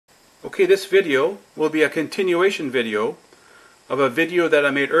Okay, this video will be a continuation video of a video that I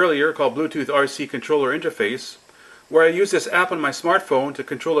made earlier called Bluetooth RC Controller Interface, where I use this app on my smartphone to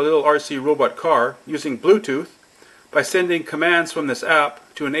control a little RC robot car using Bluetooth by sending commands from this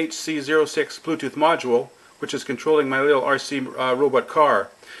app to an HC06 Bluetooth module, which is controlling my little RC robot car.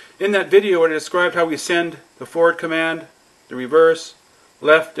 In that video I described how we send the forward command, the reverse,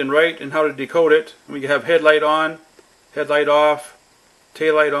 left and right, and how to decode it. We have headlight on, headlight off,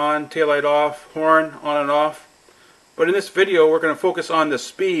 taillight on, taillight off, horn on and off. But in this video we're going to focus on the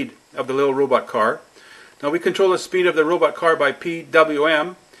speed of the little robot car. Now we control the speed of the robot car by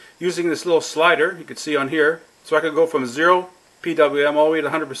PWM using this little slider you can see on here. So I could go from 0 PWM all the way to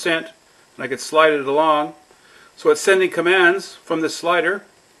 100%, and I could slide it along. So it's sending commands from this slider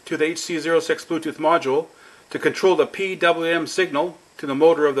to the HC06 Bluetooth module to control the PWM signal to the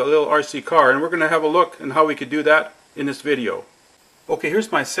motor of the little RC car, and we're going to have a look at how we could do that in this video. Okay,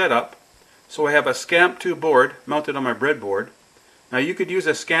 here's my setup. So I have a Scamp 2 board mounted on my breadboard. Now you could use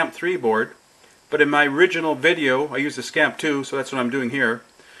a Scamp 3 board, but in my original video I used a Scamp 2, so that's what I'm doing here.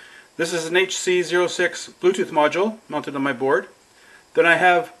 This is an HC06 Bluetooth module mounted on my board. Then I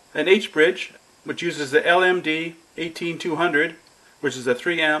have an H-Bridge, which uses the LMD 18200, which is a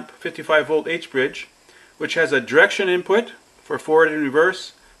 3 amp 55 volt H-Bridge, which has a direction input for forward and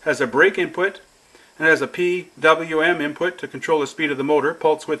reverse, has a brake input, and has a PWM input to control the speed of the motor,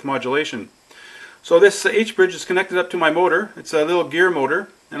 pulse width modulation. So this H-Bridge is connected up to my motor. It's a little gear motor,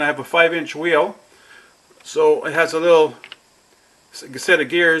 and I have a 5-inch wheel. So it has a little set of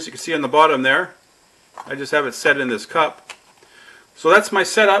gears you can see on the bottom there. I just have it set in this cup. So that's my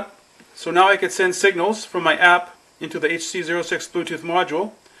setup. So now I can send signals from my app into the HC06 Bluetooth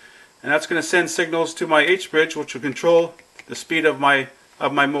module, and that's going to send signals to my H-Bridge, which will control the speed of my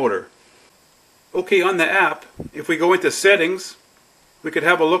motor. Okay, on the app, if we go into settings, we could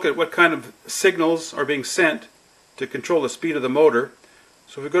have a look at what kind of signals are being sent to control the speed of the motor.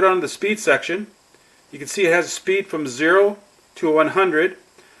 So if we go down to the speed section, you can see it has a speed from 0 to 100.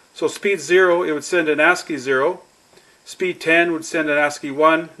 So speed 0, it would send an ASCII 0. Speed 10 would send an ASCII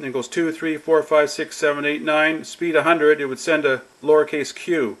 1, and then goes 2, 3, 4, 5, 6, 7, 8, 9. Speed 100, it would send a lowercase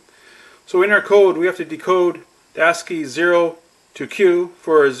q. So in our code, we have to decode the ASCII 0 to Q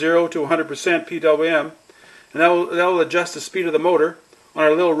for a 0 to 100% PWM, and that will adjust the speed of the motor on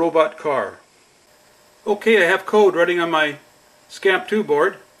our little robot car. Okay, I have code running on my Scamp 2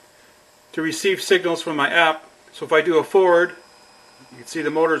 board to receive signals from my app. So if I do a forward, you can see the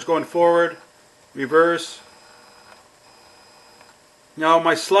motor is going forward, reverse. Now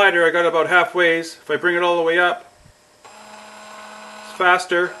my slider, I got about halfway. If I bring it all the way up, it's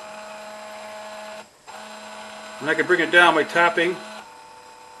faster. And I can bring it down by tapping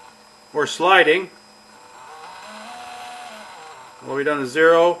or sliding all the way down to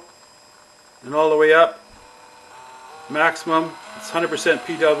 0 and all the way up. Maximum, it's 100%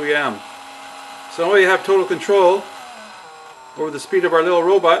 PWM. So now we have total control over the speed of our little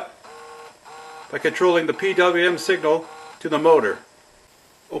robot by controlling the PWM signal to the motor.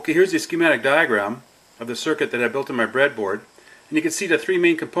 Okay, here's the schematic diagram of the circuit that I built on my breadboard. And you can see the three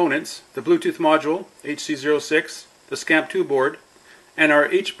main components: the Bluetooth module, HC06, the Scamp 2 board, and our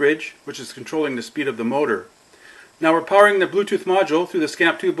H-Bridge, which is controlling the speed of the motor. Now we're powering the Bluetooth module through the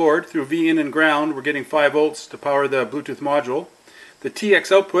Scamp 2 board through V in and ground. We're getting 5 volts to power the Bluetooth module. The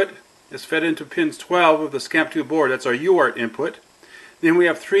TX output is fed into pins 12 of the Scamp 2 board. That's our UART input. Then we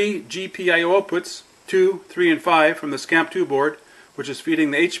have 3 GPIO outputs, 2, 3, and 5 from the Scamp 2 board, which is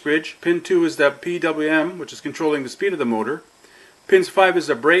feeding the H-Bridge. Pin 2 is the PWM, which is controlling the speed of the motor. Pins 5 is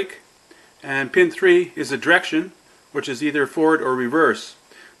a brake, and pin 3 is a direction, which is either forward or reverse.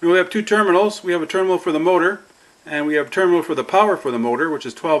 Now we have 2 terminals. We have a terminal for the motor, and we have a terminal for the power for the motor, which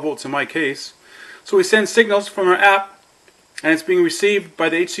is 12 volts in my case. So we send signals from our app, and it's being received by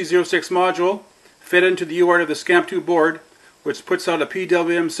the HC06 module, fed into the UART of the Scamp 2 board, which puts out a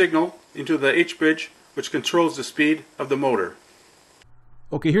PWM signal into the H-Bridge, which controls the speed of the motor.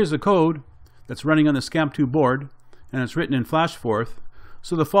 Okay, here's the code that's running on the Scamp 2 board, and it's written in FlashForth.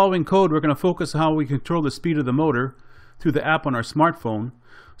 So the following code, we're going to focus on how we control the speed of the motor through the app on our smartphone.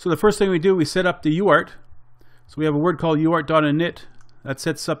 So the first thing we do, we set up the UART. So we have a word called UART.init that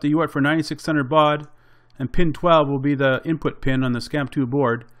sets up the UART for 9600 baud, and pin 12 will be the input pin on the Scamp 2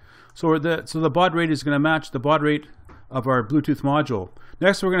 board. So the baud rate is going to match the baud rate of our Bluetooth module.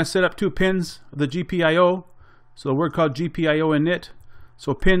 Next, we're going to set up 2 pins of the GPIO. So a word called GPIO init.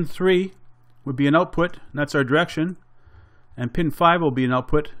 So pin 3 would be an output, and that's our direction, and pin 5 will be an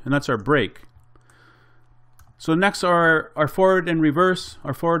output, and that's our brake. So next are our forward and reverse,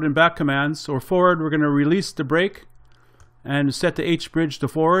 our forward and back commands. So forward, we're going to release the brake and set the H-Bridge to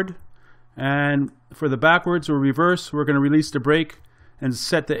forward, And for the backwards or reverse, we're going to release the brake and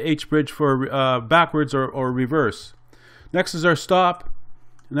set the H-bridge for backwards or reverse. Next is our stop,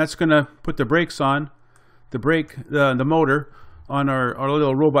 and that's going to put the brakes on, the motor on our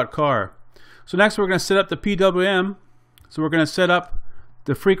little robot car. So next we're going to set up the PWM. So we're going to set up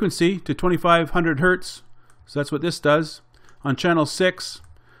the frequency to 2500 Hertz. So that's what this does on channel 6.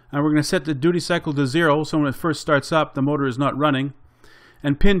 And we're going to set the duty cycle to 0, so when it first starts up, the motor is not running.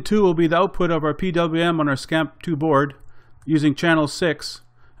 And pin 2 will be the output of our PWM on our Scamp 2 board using channel 6,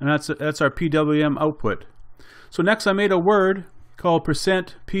 and that's our PWM output. So next I made a word called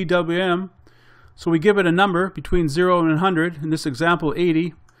 %PWM. So we give it a number between 0 and 100, in this example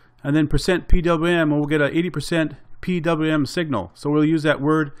 80, and then %PWM, and we'll get an 80% PWM signal. So we'll use that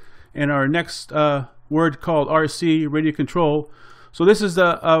word in our next word called RC, radio control. So this is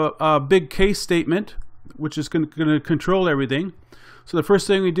a big case statement, which is going to control everything. So the first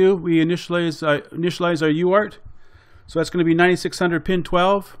thing we do, we initialize our UART. So that's going to be 9600 pin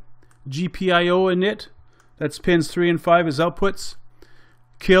 12, GPIO init. That's pins 3 and 5 as outputs.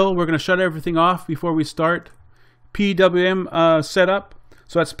 Kill, we're going to shut everything off before we start. PWM setup.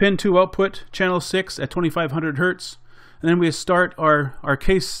 So that's pin 2 output, channel 6 at 2500 Hertz. And then we start our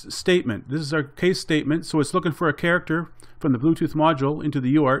case statement. This is our case statement. So it's looking for a character from the Bluetooth module into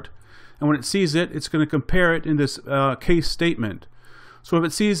the UART. And when it sees it, it's going to compare it in this case statement. So if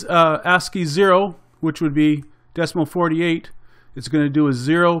it sees ASCII 0, which would be decimal 48, it's going to do a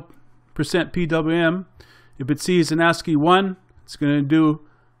 0% PWM. If it sees an ASCII 1, it's going to do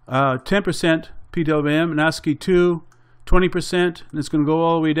 10% PWM, and ASCII 2, 20%, and it's going to go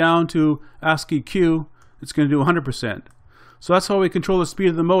all the way down to ASCII Q. It's going to do 100%. So that's how we control the speed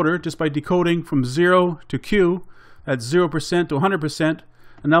of the motor, just by decoding from 0 to Q at 0% to 100%,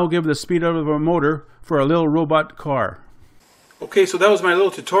 and that will give the speed of our motor for a little robot car. Okay, so that was my little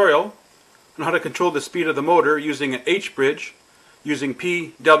tutorial on how to control the speed of the motor using an H-bridge, using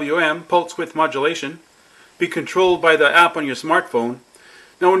PWM, pulse width modulation, be controlled by the app on your smartphone.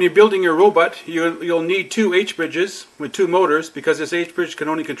 Now when you're building your robot, you'll need 2 H-bridges with 2 motors, because this H-bridge can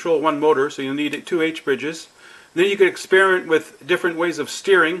only control 1 motor, so you'll need 2 H-bridges. Then you could experiment with different ways of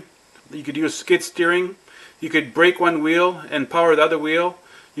steering. You could use skid steering. You could brake one wheel and power the other wheel.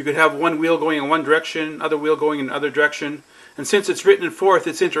 You could have one wheel going in one direction, other wheel going in the other direction. And since it's written in Forth,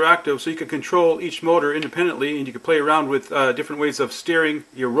 it's interactive, so you can control each motor independently, and you can play around with different ways of steering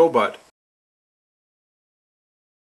your robot.